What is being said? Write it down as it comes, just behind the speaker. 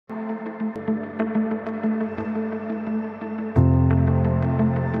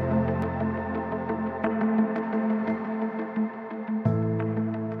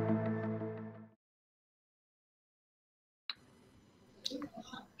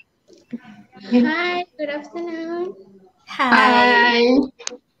Hi, good afternoon. Hi.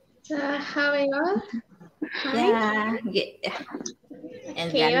 Hi. How are you all? Fine. Yeah. Yeah.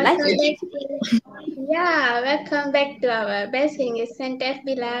 And we are Okay, live welcome again. back welcome back to our Best English Center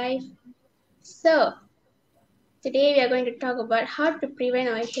FB Live. So, today we are going to talk about how to prevent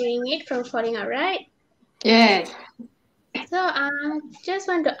our hearing aid from falling out, right? Yes. So, just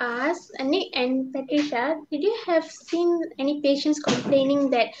want to ask Nick and Patricia, did you have seen any patients complaining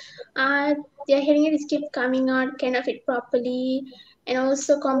that their hearing aids keep coming out, cannot fit properly, and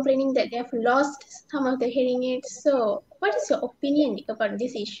also complaining that they have lost some of the hearing aids? So, what is your opinion, Nick, about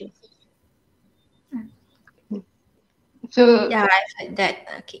this issue? So Yeah, I've heard that.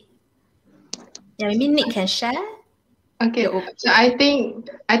 Okay. Yeah, maybe Nick can share okay. your So opinion.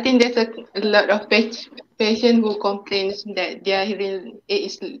 I think there's a lot of patient who complains that their hearing aid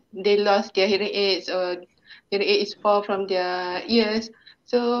is they lost their hearing aids or hearing aid is fall from their ears.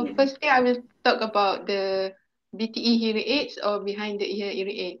 So firstly, I will talk about the BTE hearing aids or behind the ear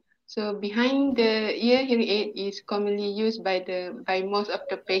hearing aid. So behind the ear hearing aid is commonly used by most of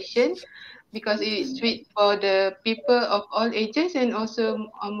the patient because it is suited for the people of all ages and also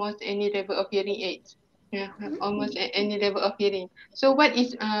almost any level of hearing aids. Yeah, almost any level of hearing. So what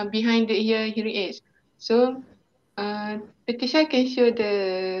is behind the ear hearing aids? So Patricia can show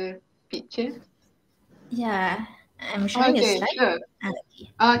the picture. Yeah, I'm showing a Okay, slide. so Okay.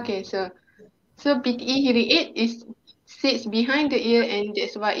 okay, so BTE hearing aid is sits behind the ear and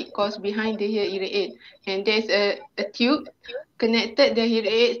that's why it calls behind the ear hearing aid. And there's a tube connected the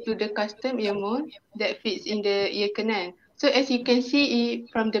hearing aid to the custom ear mold that fits in the ear canal. So as you can see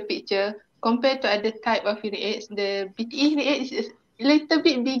from the picture, compared to other type of hearing aids, the BTE hearing aid is a little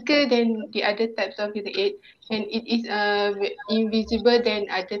bit bigger than the other types of hearing aid and it is invisible than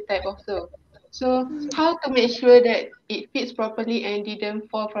other type also. So how to make sure that it fits properly and didn't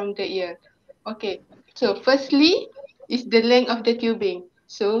fall from the ear? Okay, so firstly is the length of the tubing.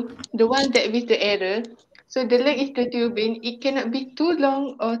 So the one that with the error, so the length is the tubing, it cannot be too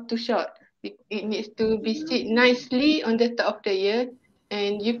long or too short. It needs to be sit nicely on the top of the ear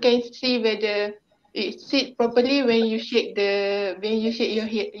and you can see whether it sit properly when you shake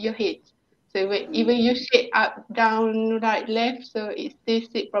your head. So even you shake up, down, right, left, so it still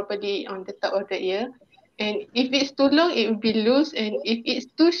sit properly on the top of the ear. And if it's too long, it will be loose, and if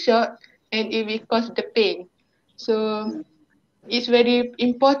it's too short, and it will cause the pain. So it's very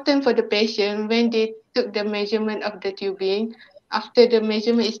important for the patient when they took the measurement of the tubing. After the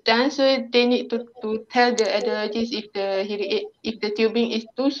measurement is done, so they need to tell the audiologist if the tubing is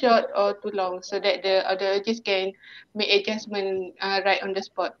too short or too long, so that the audiologist can make adjustment right on the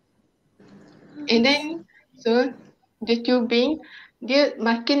spot. And then so the tubing dia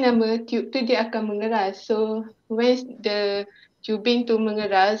makin lama tube tu dia akan mengeras. So when the tubing tu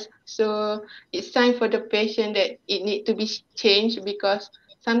mengeras, so it's time for the patient that it need to be changed because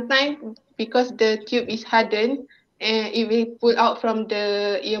sometimes because the tube is hardened and it will pull out from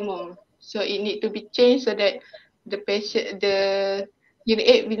the ear mold. So it need to be changed so that the ear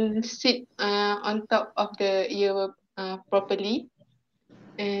aid will sit on top of the ear properly.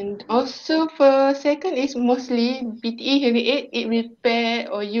 And also for second is mostly BTE hearing aid, it repair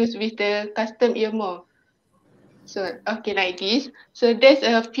or use with the custom ear mold. So okay, like this. So there's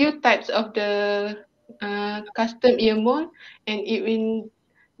a few types of the custom ear mold, and it will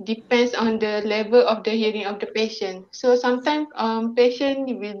depends on the level of the hearing of the patient. So sometimes patient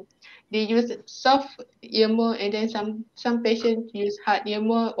will they use soft ear mold, and then some patients use hard ear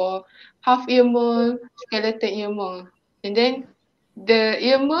mold or half ear mold, skeleton ear mold, and then the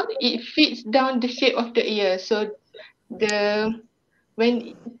ear mold it fits down the shape of the ear. So the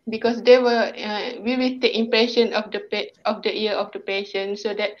when because they were we will take impression of of the ear of the patient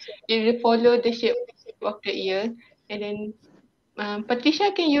so that it will follow the shape of the ear. And then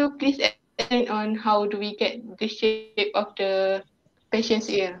Patricia, can you please explain on how do we get the shape of the patient's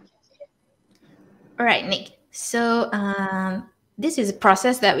ear? All right, Nick. So this is a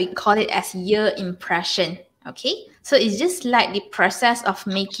process that we call it as ear impression. Okay, so it's just like the process of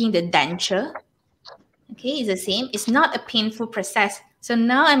making the denture. Okay, it's the same. It's not a painful process. So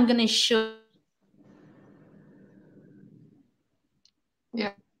now I'm going to show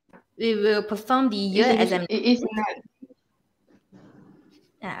Yeah, we will perform the ear it is examination.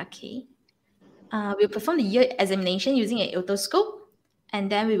 not. Okay. We'll perform the ear examination using an otoscope, and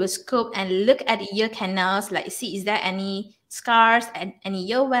then we will scope and look at the ear canals, like see is there any scars and any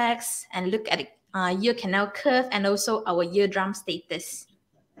earwax, and look at the ear canal curve and also our eardrum status.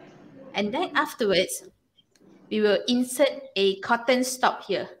 And then afterwards, we will insert a cotton stop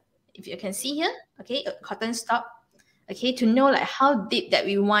here. If you can see here, okay, a cotton stop. okay, to know like how deep that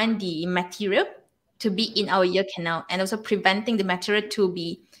we want the material to be in our ear canal, and also preventing the material to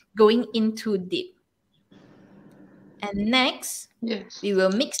be going in too deep. And next, Yes. we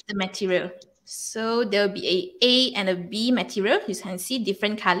will mix the material. So there will be a and a B material. You can see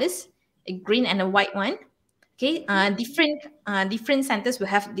different colors, a green and a white one. Okay, different centers will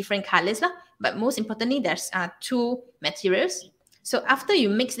have different colors lah. But most importantly, there's two materials. So after you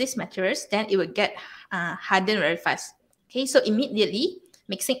mix these materials, then it will get hardened very fast. Okay, so immediately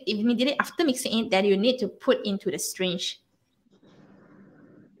after mixing it, then you need to put into the syringe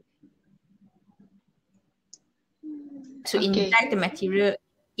to inject the material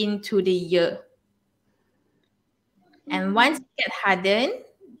into the ear. And once it get hardened,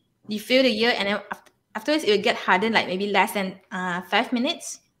 you fill the ear, and then afterwards it will get hardened like maybe less than 5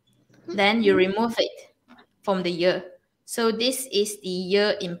 minutes. Then you remove it from the ear. So this is the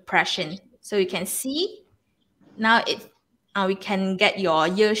ear impression. So you can see now we can get your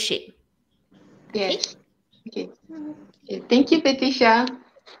ear shape. Okay? Yes. Okay. Thank you, Patricia.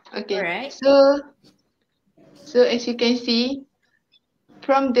 Okay. Alright. So as you can see,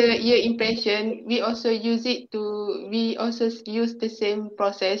 from the ear impression, we also use the same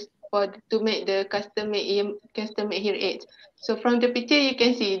process to make the custom-made hearing aids. So from the picture, you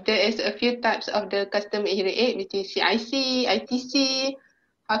can see there is a few types of the custom-made hearing aid, which is CIC, ITC,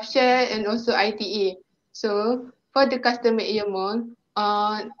 half shell, and also ITE. So for the custom-made ear mold,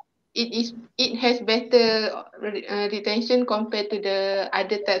 it has better retention compared to the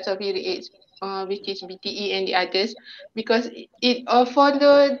other types of hearing aids, which is BTE and the others, because it all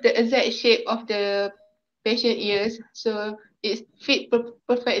follow the exact shape of the patient ears, so it fit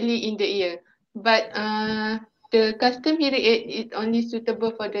perfectly in the ear. But the custom hearing aid is only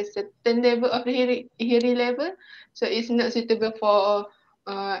suitable for the certain level of the hearing level, so it's not suitable for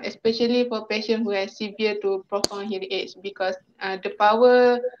especially for patients who have severe to profound hearing aids, because the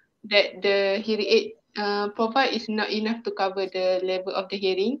power that the hearing aid provide is not enough to cover the level of the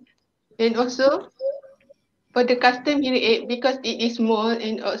hearing. And also for the custom hearing aid, because it is small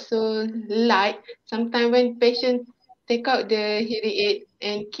and also light, sometimes when patients take out the hearing aid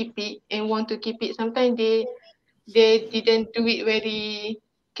and keep it and want to keep it, sometimes they didn't do it very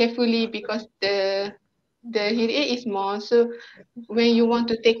carefully, because the hearing aid is small. So when you want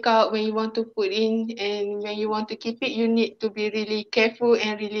to take out, when you want to put in, and when you want to keep it, you need to be really careful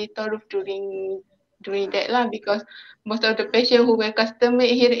and really thorough during that lah, because most of the patients who wear custom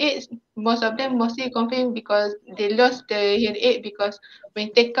made hearing aids, most of them mostly complain because they lost the hearing aid, because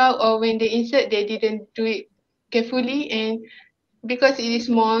when take out or when they insert, they didn't do it carefully, and because it is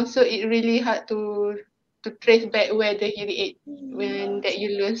small, so it really hard to trace back where the hearing aid when that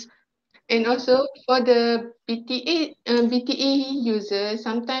you lose. And also for the BTE users,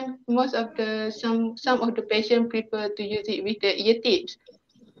 sometimes some of the patient prefer to use it with the ear tips.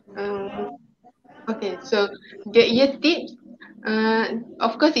 Okay, so the ear tips,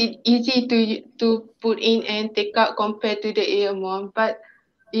 of course, it's easy to put in and take out compared to the ear mold, but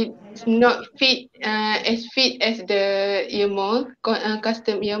it's not as fit as the ear mold,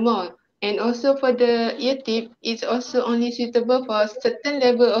 custom ear mold. And also for the ear tip, it's also only suitable for certain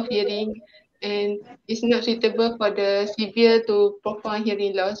level of hearing, and it's not suitable for the severe to profound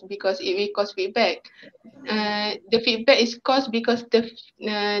hearing loss, because it will cause feedback. The feedback is caused because the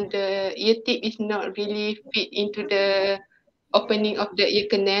ear tip is not really fit into the opening of the ear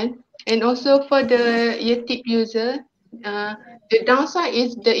canal. And also for the ear tip user, the downside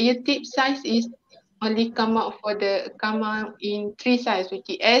is the ear tip size is only come out in three sizes, which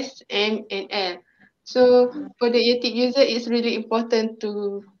is S, M, and L. So for the ear tip user, it's really important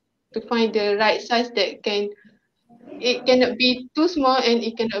to find the right size that it cannot be too small and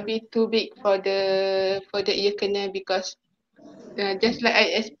it cannot be too big for the ear canal, because just like I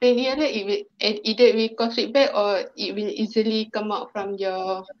explained earlier, either it will cause feedback or it will easily come out from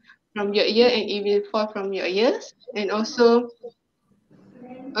your ear, and it will fall from your ears. And also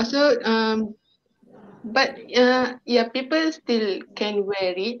but yeah, people still can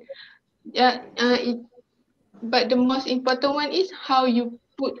wear it. Yeah, but the most important one is how you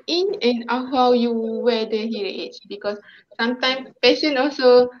put in and how you wear the hearing aids, because sometimes patient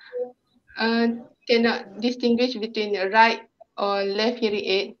also uh, cannot distinguish between a right or left hearing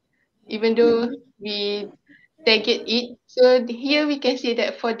aid, even though we target it. So here we can see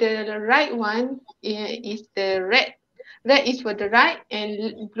that for the right one, is the red. Red is for the right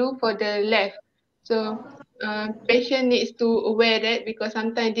and blue for the left. So patient needs to aware that, because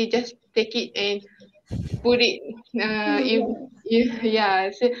sometimes they just take it and put it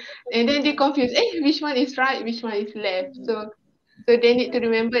yeah, so, and then they confuse, which one is right, which one is left. So they need to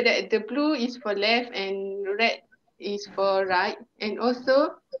remember that the blue is for left and red is for right, and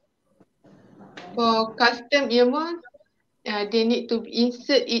also for custom earphone, they need to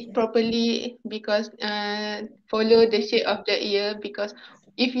insert it properly because follow the shape of the ear, because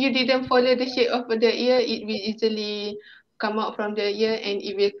if you didn't follow the shape of the ear, it will easily come out from the ear, and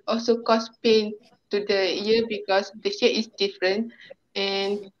it will also cause pain to the ear because the shape is different.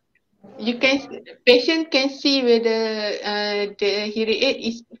 And patient can see whether the hearing aid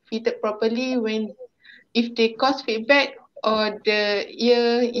is fitted properly when, if they cause feedback or the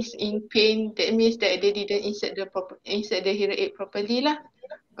ear is in pain, that means that they didn't insert the hearing aid properly lah.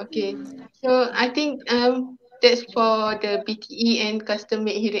 Okay, so I think that's for the BTE and custom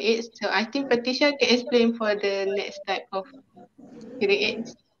made hearing aids. So I think Patricia can explain for the next type of hearing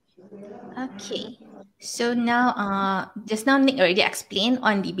aids. Okay. So now, just now Nick already explained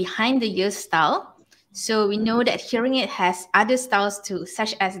on the behind the ear style. So we know that hearing aid has other styles too,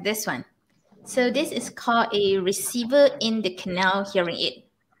 such as this one. So this is called a receiver in the canal hearing aid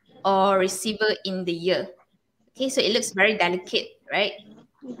or receiver in the ear. Okay, so it looks very delicate, right?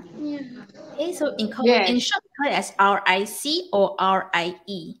 Yeah. Okay, so in Yes. short, we call it as RIC or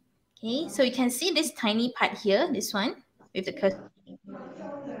RIE. Okay, so you can see this tiny part here, this one with the cursor.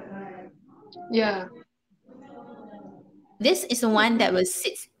 Yeah. This is the one that will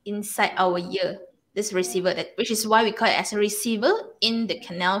sit inside our ear, this receiver, which is why we call it as a receiver in the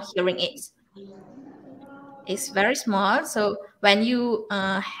canal hearing aids. It's very small, so when you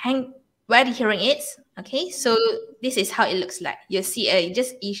wear the hearing aids, okay, so this is how it looks like. You see a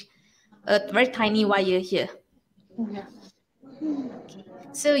very tiny wire here. Yeah.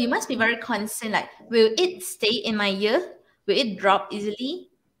 So you must be very concerned, like, will it stay in my ear? Will it drop easily?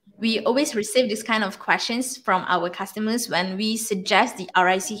 We always receive this kind of questions from our customers when we suggest the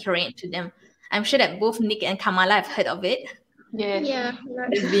RIC hearing aid to them. I'm sure that both Nick and Kamala have heard of it. Yes. Yeah.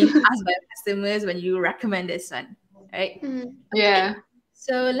 It's being asked by customers when you recommend this one, right? Yeah.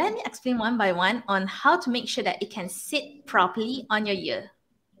 So let me explain one by one on how to make sure that it can sit properly on your ear.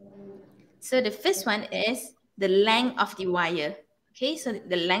 So the first one is the length of the wire. Okay, so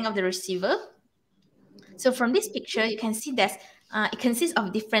the length of the receiver. So from this picture, you can see that it consists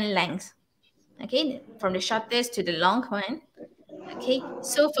of different lengths. Okay, from the shortest to the long one. Okay,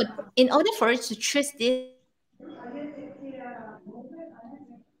 so in order for us to choose this,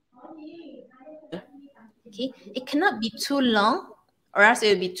 okay, it cannot be too long or else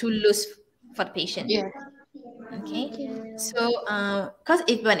it will be too loose for the patient. Yes. Okay, so because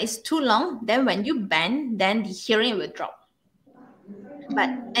when it's too long, then when you bend, then the hearing will drop.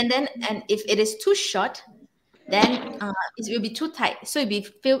 And if it is too short, then it will be too tight. So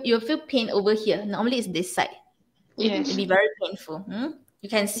you'll feel pain over here. Normally it's this side. Yes. It'll be very painful. You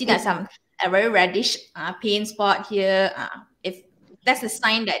can see that a very reddish pain spot here. If that's a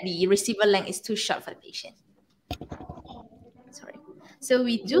sign that the receiver length is too short for the patient. Sorry. So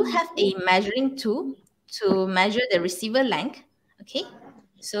we do have a measuring tool to measure the receiver length. Okay.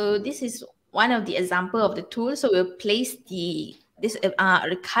 So this is one of the example of the tool. So we'll place the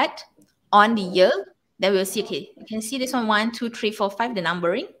cut on the ear. Then we'll see. Okay, you can see this one 1, 2, 3, 4, 5. The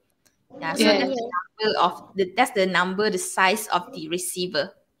numbering. Yeah. So Yes. that's the number, the size of the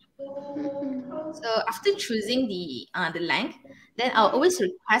receiver. So after choosing the length, then I'll always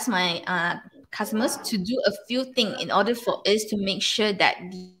request my customers to do a few things in order for us to make sure that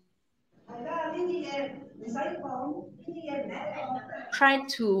try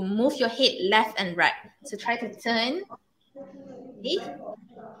to move your head left and right. So try to turn. Okay,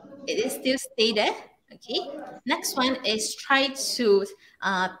 it is still stay there. Okay. Next one is try to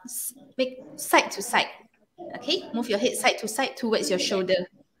make side to side. Okay, move your head side to side towards your shoulder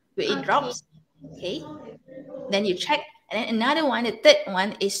where it drops. Okay, then you check. And then another one, the third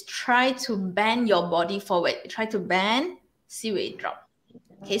one is try to bend your body forward. Try to bend, see where it drops.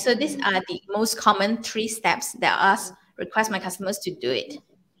 Okay, so these are the most common 3 steps that I request my customers to do it.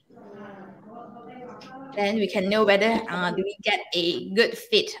 Then we can know whether do we get a good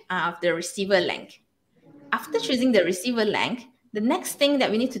fit of the receiver length. After choosing the receiver length, the next thing that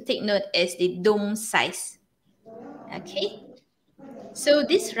we need to take note is the dome size. Okay, so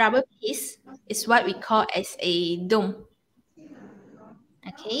this rubber piece is what we call as a dome.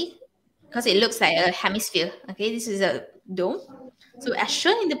 Okay, because it looks like a hemisphere. Okay, this is a dome. So as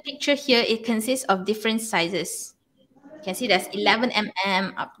shown in the picture here, it consists of different sizes. You can see there's 11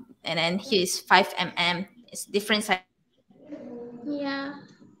 mm up, and then here is 5 mm. It's different size. Yeah.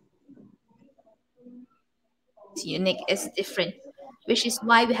 Unique is different, which is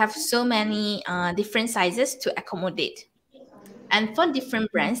why we have so many different sizes to accommodate. And for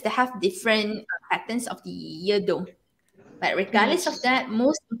different brands, they have different patterns of the ear dome. But regardless of that,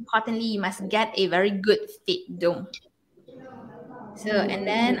 most importantly, you must get a very good fit dome. So, and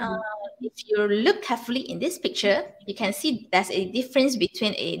then if you look carefully in this picture, you can see there's a difference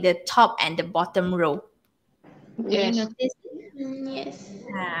between the top and the bottom row. Can Yes. you notice? Yes.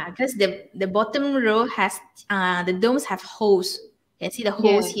 Because the bottom row has the domes have holes. You can see the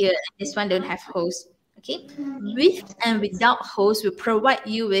holes Yes. here. And this one don't have holes. Okay, with and without holes will provide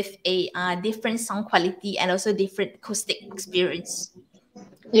you with a different sound quality and also different acoustic experience.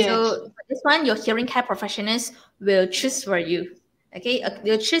 Yes. So for this one, your hearing care professionals will choose for you. Okay,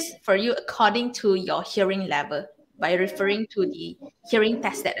 they'll choose for you according to your hearing level by referring to the hearing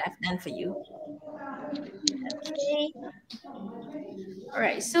test that I've done for you. Okay. All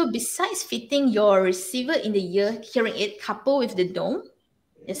right. So besides fitting your receiver in the ear, hearing aid coupled with the dome,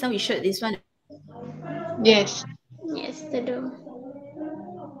 just now we showed this one, Yes. Yes, the dome.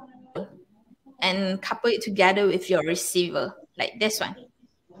 and couple it together with your receiver, like this one.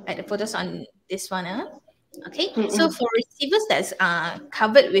 Like the photos on this one. Okay. So for receivers that's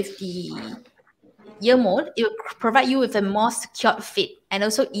covered with the ear mold, it will provide you with a more secured fit and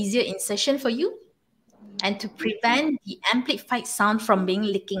also easier insertion for you, and to prevent the amplified sound from being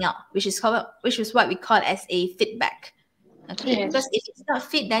leaking out, which is what we call as a feedback. Okay, Yes. because if it's not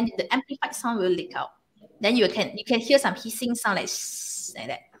fit, then the amplified sound will leak out. Then you can hear some hissing sound like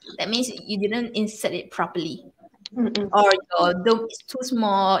that. That means you didn't insert it properly, or your dome is too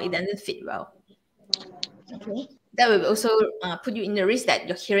small, it doesn't fit well. Okay, that will also put you in the risk that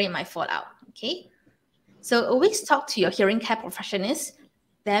your hearing might fall out. Okay, so always talk to your hearing care professionals.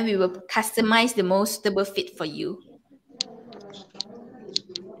 Then we will customize the most suitable fit for you.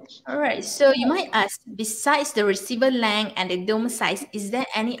 All right, so you might ask, besides the receiver length and the dome size, is there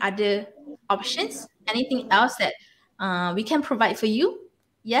any other options? Anything else that we can provide for you?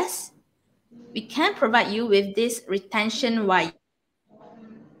 Yes, we can provide you with this retention wire.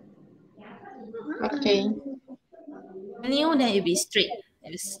 Okay. New, then it'll be straight.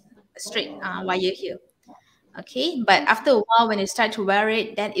 It's a straight wire here. Okay, but after a while, when you start to wear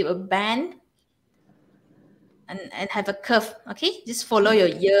it, then it will bend and have a curve. Okay, just follow your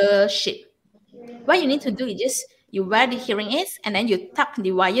ear shape. What you need to do is just you wear the hearing aids and then you tuck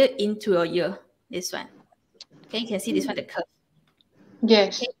the wire into your ear. This one. Okay, you can see this one, the curve.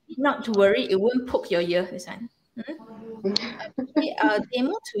 Yes. Okay, not to worry, it won't poke your ear. This one. Okay, I'll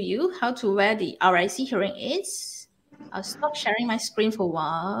demo to you how to wear the RIC hearing aids. I'll stop sharing my screen for a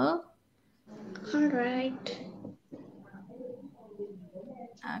while. All right.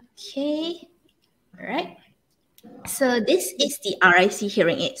 Okay. All right. So this is the RIC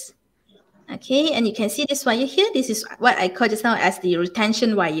hearing aids. Okay, and you can see this wire here. This is what I call just now as the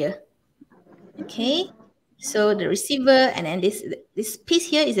retention wire. Okay, so the receiver, and then this piece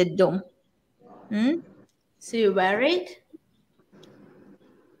here is a dome. So you wear it.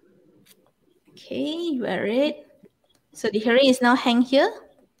 Okay, you wear it. So the hearing is now hang here.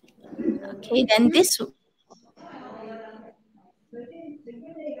 Okay, then this.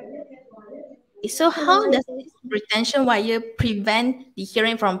 So how does this retention wire prevent the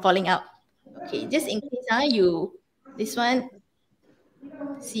hearing from falling out? Okay, just in case this one,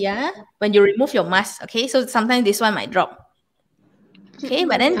 see when you remove your mask, okay, so sometimes this one might drop. Okay,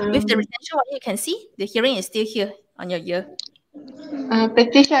 but then with the retention wire, you can see the hearing is still here on your ear.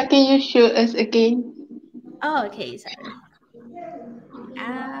 Patricia, can you show us again? Oh, okay, sorry.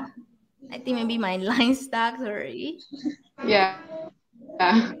 I think maybe my line stuck, sorry. Yeah.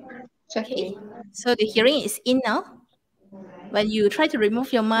 It's Okay, so the hearing is in now. When you try to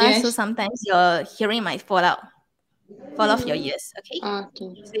remove your mask, so Yes. sometimes your hearing might fall off your ears. Okay,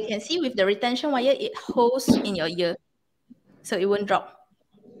 Okay. so you can see with the retention wire, it holds in your ear, so it won't drop.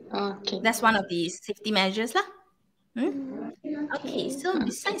 Okay. That's one of the safety measures lah. Okay, so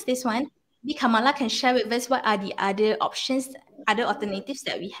besides this one, Kamala can share with us what are the other options, other alternatives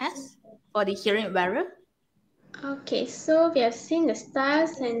that we have for the hearing wearer. Okay, so we have seen the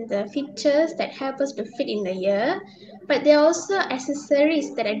styles and the features that help us to fit in the ear, but there are also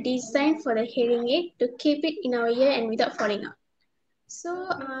accessories that are designed for the hearing aid to keep it in our ear and without falling out. So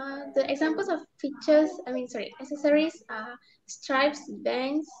the examples of accessories are stripes,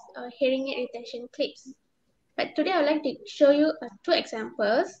 bands, hearing aid retention clips. But today I would like to show you two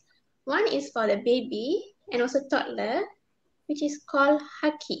examples. One is for the baby and also toddler, which is called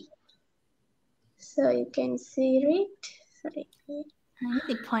Haki. So you can see it. Sorry. I need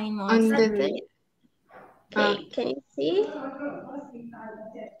to point more On the center. Okay, can you see?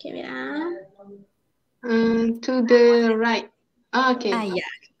 Okay, wait. to the right. Okay.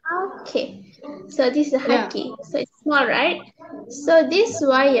 Yeah. Okay. So this is a Yeah. haki. So it's small, right? So this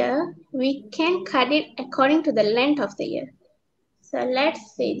wire, we can cut it according to the length of the ear. So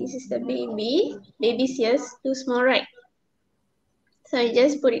let's say this is the baby. Baby's ears too small, right? So you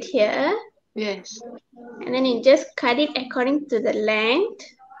just put it here, Yes. and then you just cut it according to the length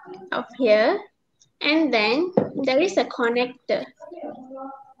of here, and then there is a connector.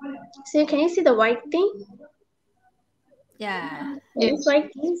 So can you see the white thing? Yeah. This Yes. white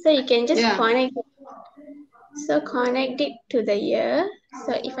thing, so you can just Yeah. connect it. So connect it to the ear.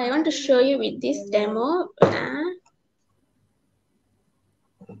 So if I want to show you with this demo,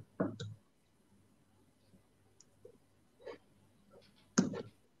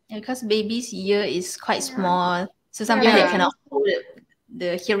 Because baby's ear is quite small, so sometimes they Yeah. cannot hold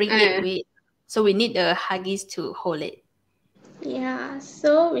the hearing aid Uh, weight. So we need the Huggies to hold it. yeah,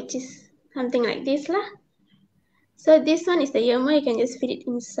 so which is something like this lah. So this one is the earmo, you can just fit it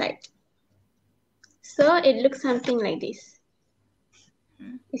inside. So it looks something like this.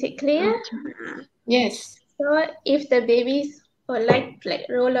 Is it clear? okay. Yes. So if the babies or like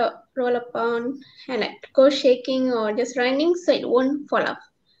roll upon and like go shaking or just running, so it won't fall off.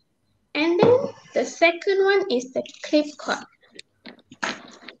 And then the second one is the clip cord.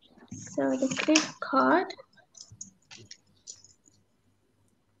 So the clip cord.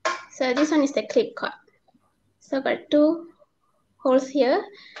 So this one is the clip cord. So got two holes here.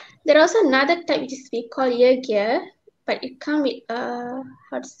 There are also another type which is we call ear gear, but it comes with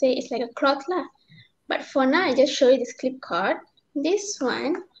how to say, it's like a cloth lah. But for now, I just show you this clip cord. This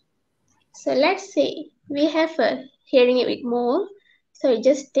one. So let's say we have a hearing aid with mole. So you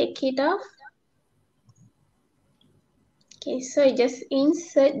just take it off. Okay, so you just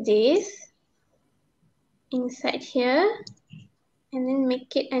insert this inside here and then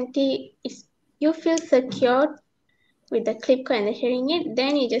make it until you feel secure with the clip cord and the hearing aid.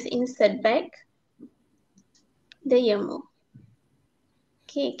 Then you just insert back the earmo.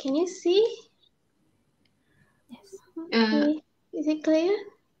 Okay, can you see? Yes. Okay, is it clear?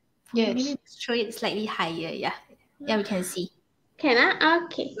 Yes. Maybe show it slightly higher. Yeah. Yeah, we can see. Can I?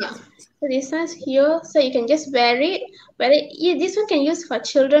 Okay. Yeah. So this one's here, so you can just wear it. Yeah, this one can use for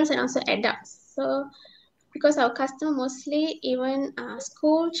children and also adults. So because our customer mostly even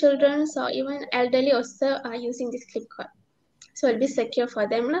school children or even elderly also are using this clip cord. So it'll be secure for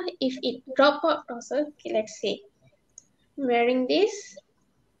them lah. If it drop out also, okay, let's say I'm wearing this.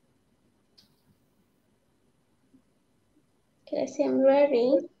 Okay, let's say I'm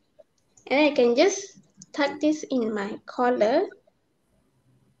wearing, and I can just tuck this in my collar.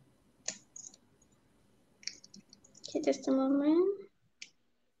 Okay, just a moment.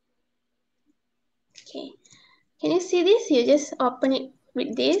 Okay, can you see this? You just open it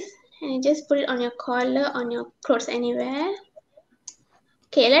with this and you just put it on your collar, on your clothes, anywhere.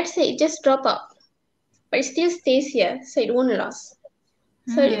 Okay, let's say it just drop out, but it still stays here, so it won't lose.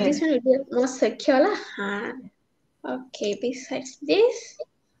 So this one will be more secure lah. Okay, besides this,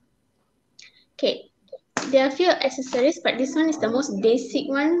 okay, there are a few accessories, but this one is the most basic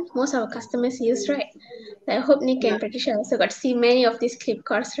one most of our customers use, right? I hope Nick and Patricia also got to see many of these clip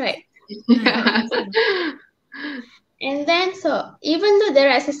cords, right? Yeah. And then, so even though there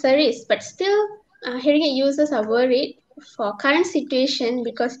are accessories, but still hearing aid users are worried for current situation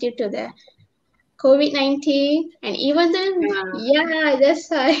because due to the COVID-19, and even then, yeah, that's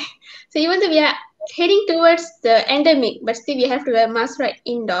why. So even though we are heading towards the endemic, but still we have to wear mask right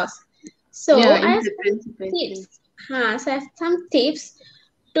indoors. So I have some tips. So I have some tips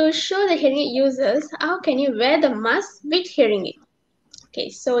to show the hearing aid users how can you wear the mask with hearing aid. Okay,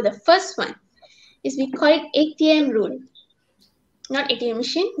 so the first one is we call it ATM rule. Not ATM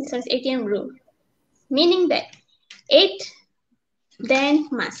machine, this one's ATM rule. Meaning that 8 then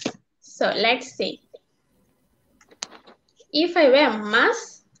mask. So let's say if I wear a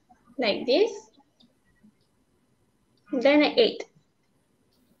mask like this, then 8.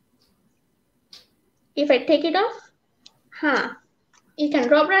 If I take it off, it can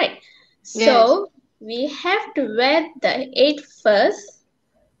drop, right? So we have to wear the 8 first,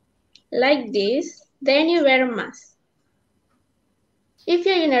 like this, then you wear a mask. If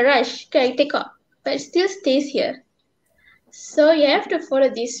you're in a rush, okay, take off, but it still stays here. So you have to follow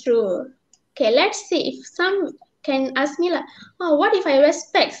this rule. Okay, let's see if some can ask me like, oh, what if I wear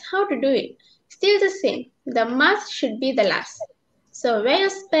specs? How to do it? Still the same. The mask should be the last. So wear your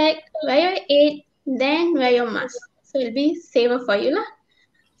spec, wear your 8, then wear your mask. So it'll be safer for you lah.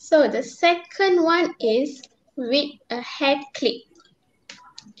 So the second one is with a head clip.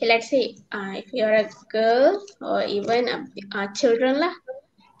 Okay, let's say if you're a girl or even children lah.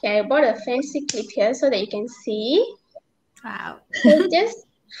 Okay, I bought a fancy clip here so that you can see. Wow. So just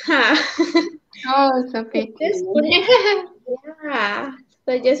Ha. Oh, so pretty. Just put it, yeah.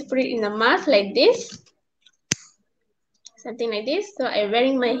 So just put it in the mask like this, something like this. So I'm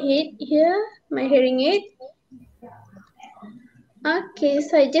wearing my head here, my hearing aid. Okay,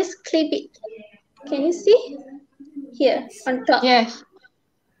 so I just clip it. Can you see? Here on top. Yes.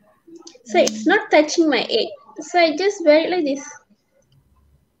 So it's not touching my egg. So I just wear it like this.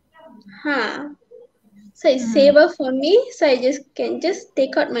 Huh. So it's safer for me. So I just can just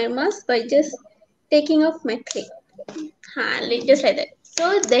take out my mask by just taking off my clip. Huh, just like that.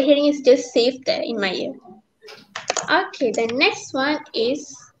 So the hearing is just safe there in my ear. Okay, the next one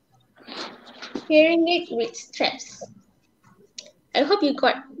is hearing aid with straps. I hope you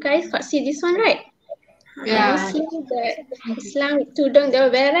guys got see this one, right? Yeah. Muslim, the Islam with tudung, they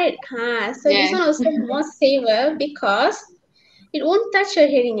were wear, right? So this Yes. one also more safer because it won't touch your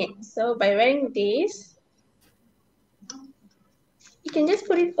hearing aid. So by wearing this, you can just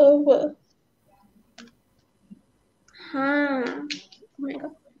put it over. Oh my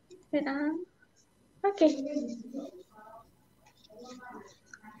god. Wait, okay.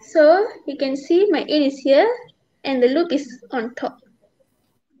 So you can see my aid is here and the loop is on top.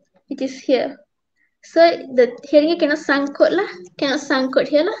 It is here. So the hearing aid cannot sangkut lah. Cannot sangkut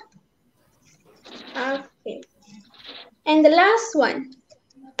here lah. Okay. And the last one.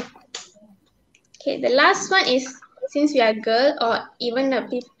 Okay, the last one is since we are girl or even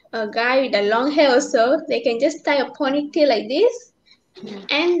a guy with a long hair also, they can just tie a ponytail like this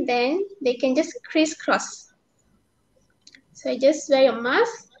and then they can just crisscross. So just wear your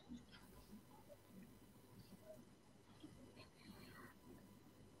mask.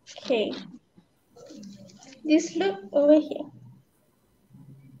 Okay. This loop over here.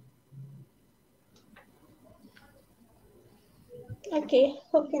 Okay,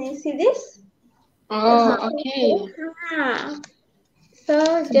 hope can you see this? Oh, okay.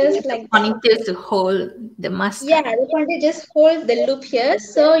 So just like that. Ponytail to hold the mask. Yeah, the ponytail just hold the loop here,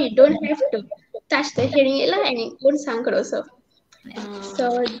 so you don't have to touch the hearing aid and it won't sangkut also.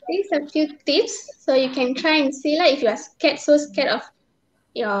 So these are few tips. So you can try and see like if you are so scared of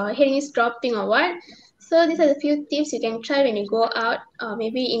your hearing is dropping or what. So these are the few tips you can try when you go out or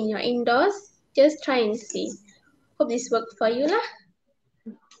maybe in your indoors. Just try and see. Hope this worked for you lah.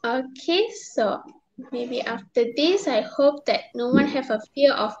 Okay, so maybe after this, I hope that no one have a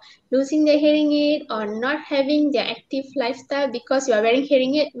fear of losing their hearing aid or not having their active lifestyle because you are wearing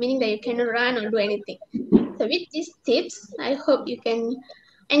hearing aid, meaning that you cannot run or do anything. So with these tips, I hope you can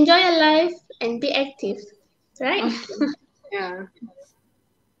enjoy your life and be active, right? Okay. Yeah.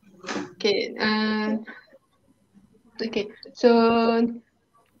 Okay. Okay. So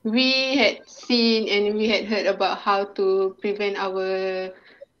we had seen and we had heard about how to prevent our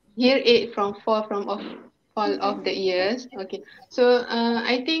hear aid from fall off the ears. Okay. So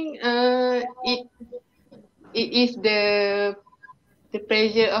I think it is the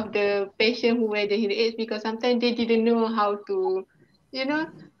pressure of the patient who wear the hearing aids because sometimes they didn't know how to, you know,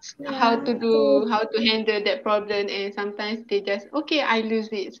 how to do, how to handle that problem, and sometimes they just okay, I lose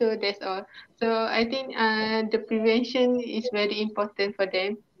it, so that's all. So I think the prevention is very important for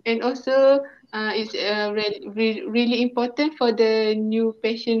them, and also it's really important for the new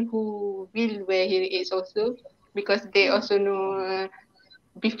patient who will wear hearing aids also because they also know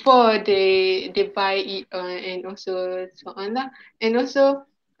before they buy it and also so on lah. And also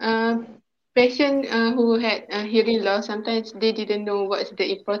patient who had hearing loss, sometimes they didn't know what's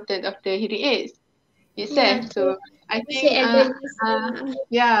the importance of the hearing aids Yeah, itself. true. So I You say think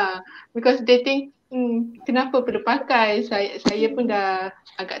yeah, because they think kenapa perlu pakai, saya pun dah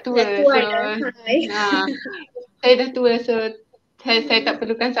agak dah tua, tua so dah. Hai. saya dah tua, so saya tak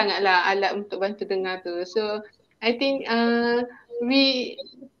perlukan sangatlah alat untuk bantu dengar tu. So I think we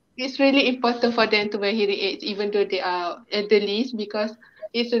it's really important for them to wear hearing aids even though they are elderly because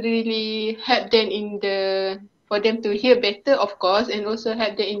it's really help them in the for them to hear better, of course, and also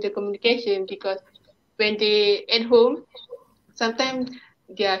help them in the communication because when they at home sometimes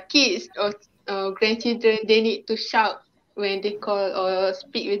their kids or grandchildren, they need to shout when they call or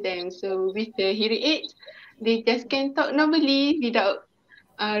speak with them. So with the hearing aids, they just can talk normally without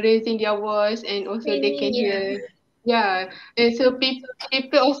raising their voice, and also they Screaming, can yeah. hear. Yeah, and so people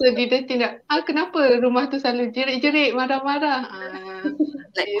also didn't think that kenapa rumah tu selalu jerit-jerit, marah-marah.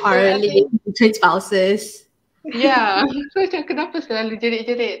 Like So I think quarreling between spouses. yeah, so macam kenapa selalu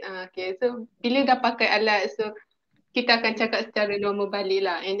jerit-jerit. Okay, so bila dah pakai alat, so kita akan cakap secara normal balik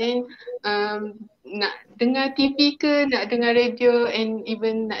lah. And then nak dengar TV ke, nak dengar radio, and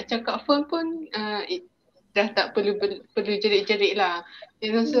even nak cakap phone pun dah tak perlu jerit-jerit lah.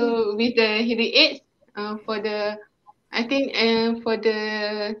 And also with the hearing aids, for the I think for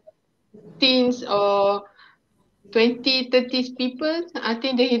the teens or 20, 30 people, I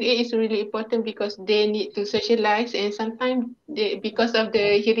think the hearing aid is really important because they need to socialize, and sometimes because of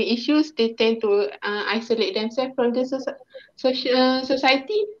the hearing issues, they tend to isolate themselves from the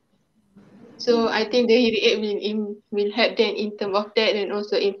society. So I think the hearing aid will help them in terms of that, and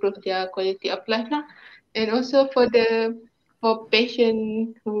also improve their quality of life lah. And also for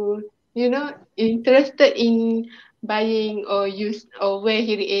patient who interested in buying or use or wear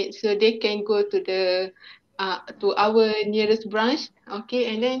hearing aid, so they can go to our nearest branch.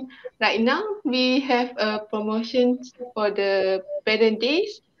 Okay, and then right now we have a promotion for the parent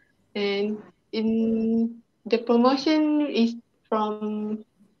days, and in the promotion is from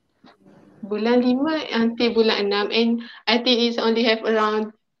bulan 5 until bulan 6, and I think it's only have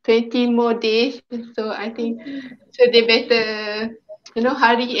around 20 more days. So I think so they better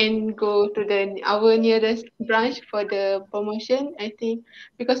hurry and go to our nearest branch for the promotion. I think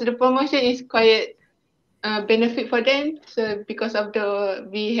because the promotion is quite benefit for them. So because of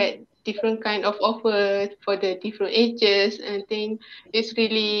we had different kind of offers for the different ages, and I think it's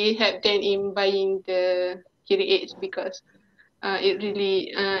really helped them in buying the hearing aids because it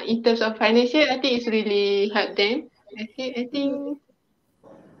really in terms of financial, I think it's really helped them. I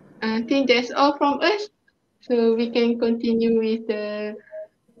think that's all from us. So we can continue with the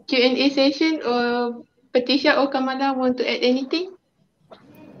Q&A session, or Patricia or Kamala want to add anything?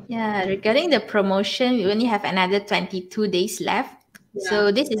 Yeah, regarding the promotion, we only have another 22 days left.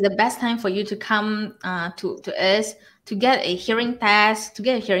 So this is the best time for you to come to us to get a hearing test, to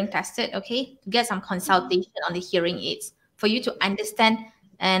get a hearing tested, okay? To get some consultation on the hearing aids for you to understand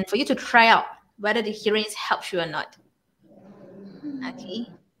and for you to try out whether the hearing aids helps you or not. Okay?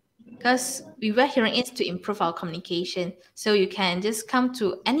 Because we wear hearing aids to improve our communication. So you can just come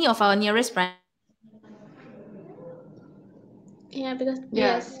to any of our nearest branches. Yeah, because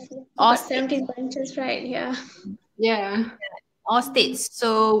Yeah. yes, All got states. 17 branches, right? Yeah. Yeah. All states.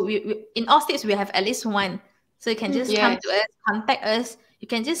 So we in all states we have at least one. So you can just come to us, contact us. You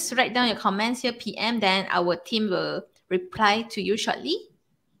can just write down your comments here, PM. Then our team will reply to you shortly.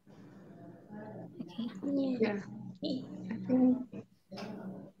 Okay. Yeah. Yeah. Okay.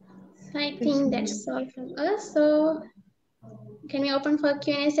 So I think that's all from us. So can we open for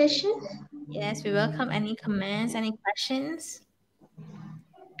Q&A session? Yes, we welcome any comments, any questions.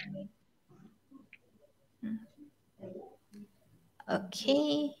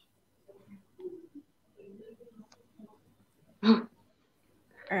 Okay.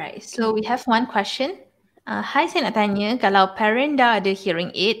 Alright, so we have one question. Hai, saya nak tanya, kalau parent dah ada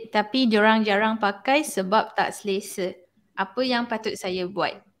hearing aid tapi diorang jarang pakai sebab tak selesa, apa yang patut saya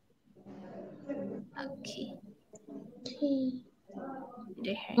buat? Okay. Okay.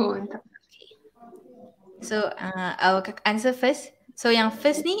 So I'll answer first. So yang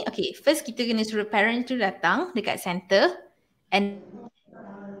first ni, okay, first kita kena suruh parent tu datang dekat center and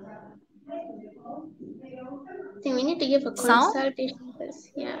I think we need to give a sound. consultation first.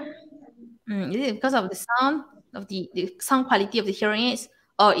 Yeah. Is it because of the sound of the sound quality of the hearing aids,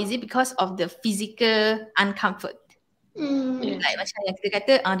 or is it because of the physical uncomfort? Like macam yang kita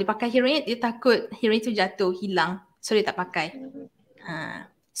kata, dia pakai hearing aid, dia takut hearing tu jatuh, hilang, so dia tak pakai.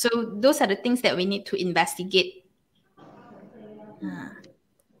 So those are the things that we need to investigate.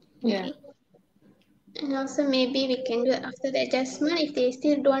 Yeah. Okay. And also maybe we can do it after the adjustment. If they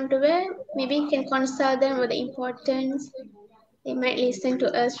still don't want to wear, maybe we can consult them with the importance. They might listen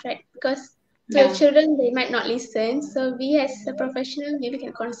to us, right? Because to the children, they might not listen. So we as a professional, maybe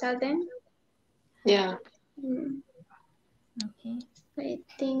can consult them. Yeah. Okay. I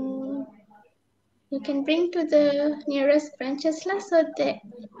think you can bring to the nearest branches lah, so that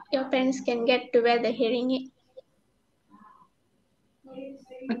your parents can get to wear the hearing aid.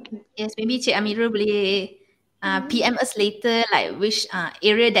 Okay. Yes, maybe Cik Amirul boleh PM us later, like which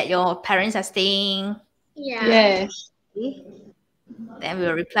area that your parents are staying. Yeah. Yes. Okay. Then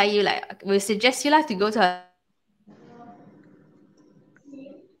we'll reply you, like we'll suggest you to go to our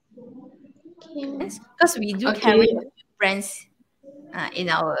because we do carry brands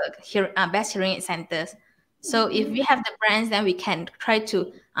in our best hearing aid centers. So if we have the brands, then we can try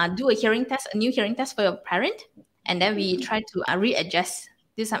to do a hearing test, a new hearing test for your parent, and then we try to readjust,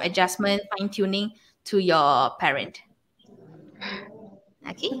 do some adjustment, fine tuning to your parent.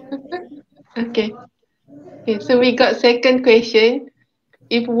 Okay. Okay. Okay. So we got second question.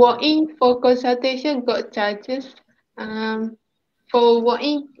 If walk-in for consultation got charges, for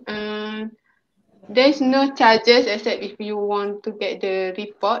walk-in, there's no charges except if you want to get the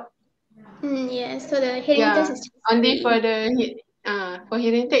report. Yes, so the hearing test is only free. for the for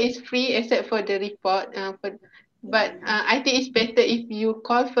hearing test is free except for the report. But I think it's better if you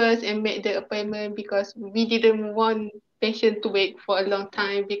call first and make the appointment, because we didn't want patient to wait for a long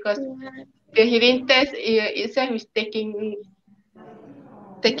time, because Yeah, the hearing test itself is taking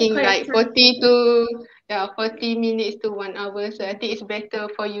the correct like time. 40 minutes to 1 hour. So I think it's better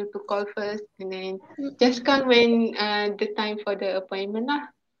for you to call first and then just Mm-mm. come when the time for the appointment lah.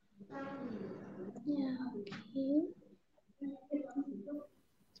 Yeah, okay.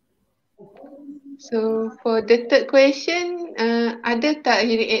 So for the third question, ada tak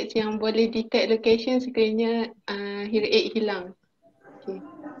hearing aids yang boleh detect location sekiranya hearing aid hilang? Okay.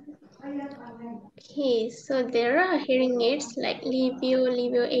 Okay, so there are hearing aids like Livio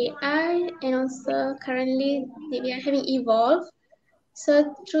AI, and also currently we are having Evolve.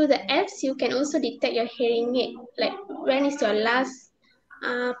 So through the apps, you can also detect your hearing aid, like when is your last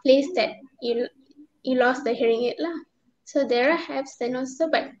place that you lost the hearing aid lah. So there are apps, and also,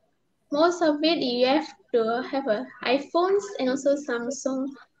 but most of it you have to have a iPhones and also Samsung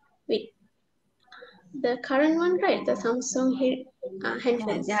with the current one, right? The Samsung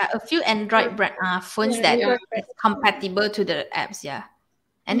handphones. There are a few Android phones Yeah, that Yeah. Android, is compatible to the apps. Yeah,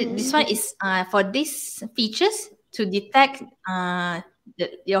 and this one is for these features to detect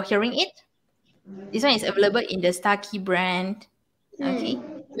your hearing aid. This one is available in the Starkey brand. Okay.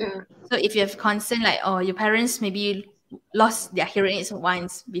 Yeah. So if you have concern like, oh, your parents maybe lost their hearing aids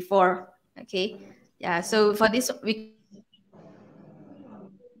once before, okay, yeah. So for this, we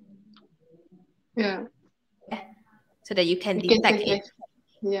Yeah. so that you can You can detect it. suggest.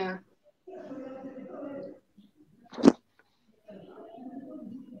 Yeah.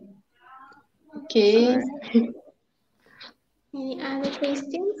 Okay. Alright. Any other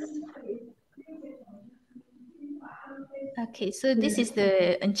questions? Okay, so this is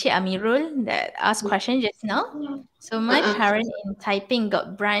the Encik Amirul that asked question just now. So my parent in Taiping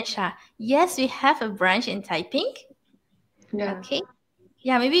got branch. Yes, we have a branch in Taiping. Yeah. Okay.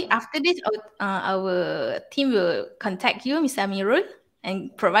 Yeah, maybe after this, our team will contact you, Mr. Amirul,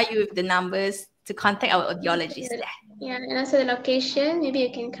 and provide you with the numbers to contact our audiologist there. Yeah, and also the location. Maybe you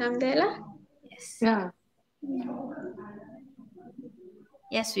can come there lah. Yes. Yeah.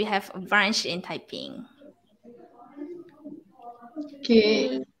 Yes, we have a branch in Taiping.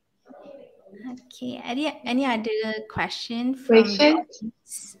 Okay. Okay. Any other question from the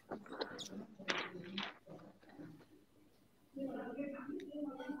audience?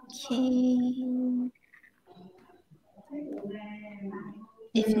 Okay.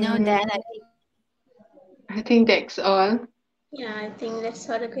 If no, then I think that's all. Yeah, I think that's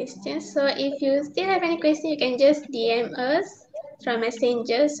all the questions. So if you still have any question, you can just DM us from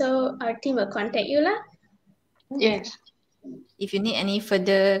Messenger. So our team will contact you lah. Yes. if you need any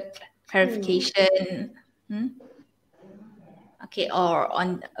further clarification, okay, or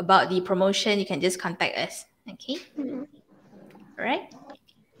on about the promotion, you can just contact us. Okay. All right.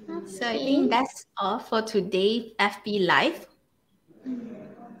 So I think that's all for today FB Live.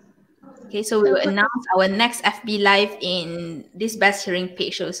 Okay, so we will announce our next FB Live in this Best Hearing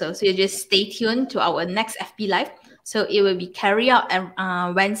page also. So you just stay tuned to our next FB Live. So it will be carried out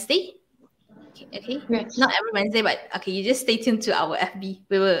on Wednesday. Okay. Yes. Not every Wednesday, but okay, you just stay tuned to our FB.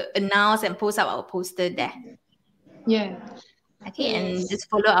 We will announce and post up our poster there. Yeah. Okay, and just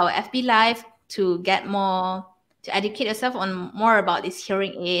follow our FB Live to get more, to educate yourself on more about this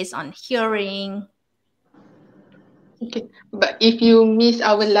hearing aids, on hearing. Okay. But if you miss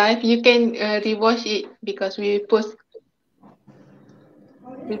our live, you can rewatch it, because we post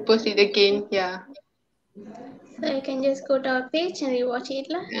it again. Yeah. So you can just go to our page and rewatch it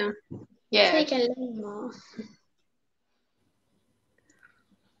lah. Yeah. So you Yes. can learn more.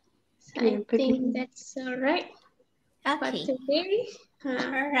 So Okay, I think that's all right for Okay. today.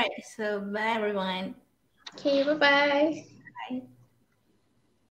 All right. So bye, everyone. Okay, bye-bye. Bye.